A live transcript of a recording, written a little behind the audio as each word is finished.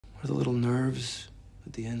Are the little nerves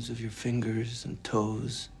at the ends of your fingers and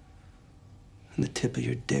toes and the tip of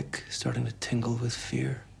your dick starting to tingle with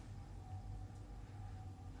fear?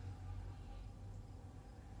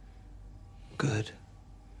 Good.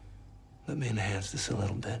 Let me enhance this a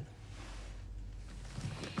little bit.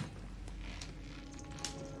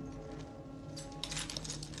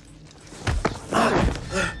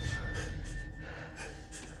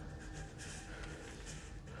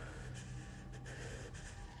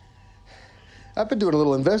 I've been doing a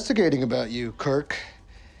little investigating about you, Kirk,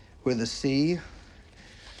 with a C.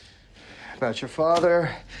 About your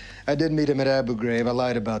father. I did meet him at Abu Ghraib. I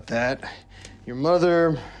lied about that. Your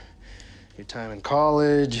mother, your time in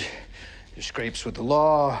college, your scrapes with the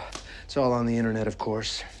law. It's all on the internet, of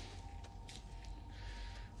course.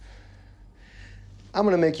 I'm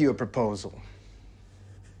gonna make you a proposal.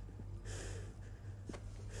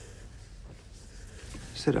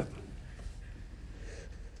 Sit up.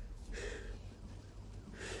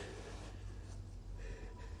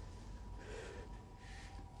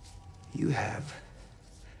 You have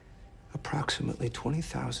approximately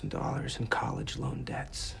 $20,000 in college loan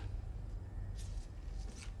debts.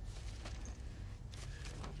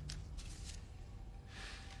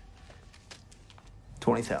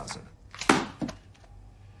 $20,000.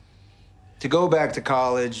 To go back to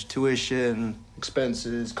college, tuition,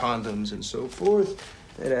 expenses, condoms, and so forth,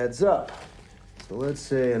 it adds up. So let's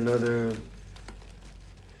say another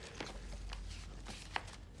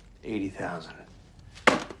 80,000.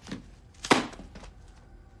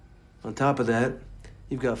 On top of that,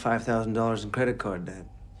 you've got $5,000 in credit card debt.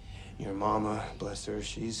 Your mama, bless her,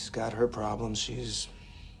 she's got her problems. She's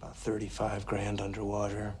about 35 grand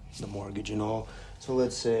underwater, the mortgage and all. So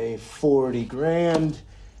let's say 40 grand.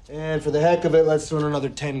 And for the heck of it, let's throw in another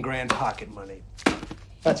 10 grand pocket money.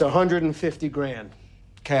 That's 150 grand.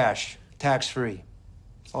 Cash, tax-free.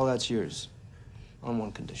 All that's yours. On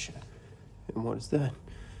one condition. And what is that?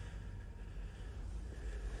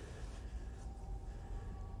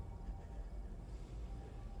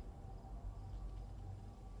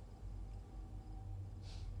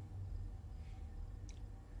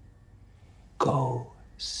 Go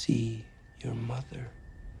see your mother.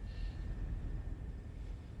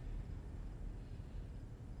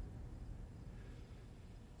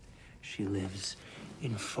 She lives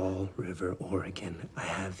in Fall River, Oregon. I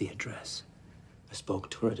have the address. I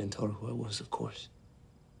spoke to her. I didn't tell her who I was, of course.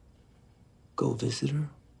 Go visit her.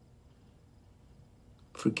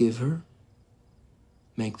 Forgive her.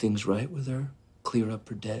 Make things right with her. Clear up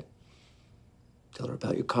her debt. Tell her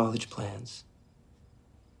about your college plans.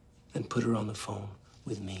 Then put her on the phone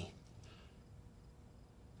with me.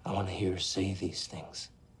 I want to hear her say these things.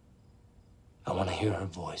 I want to hear her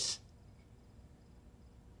voice.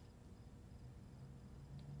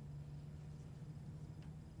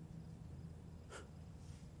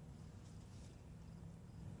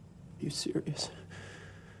 Are you serious?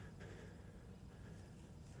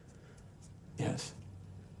 Yes.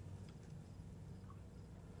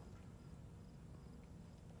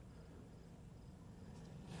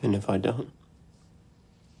 And if I don't?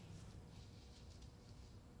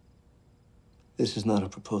 This is not a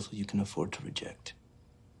proposal you can afford to reject.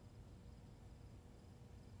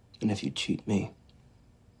 And if you cheat me,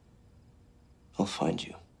 I'll find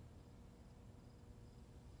you.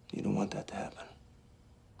 You don't want that to happen.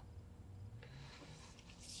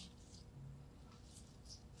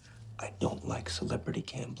 I don't like celebrity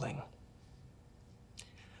gambling.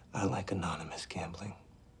 I like anonymous gambling.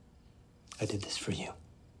 I did this for you.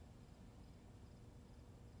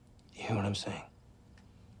 You hear what I'm saying?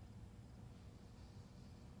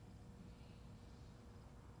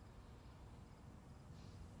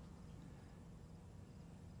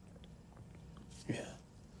 Yeah.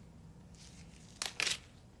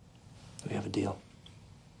 We have a deal.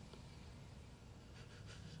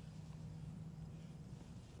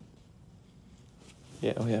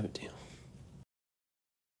 Yeah, we have a deal.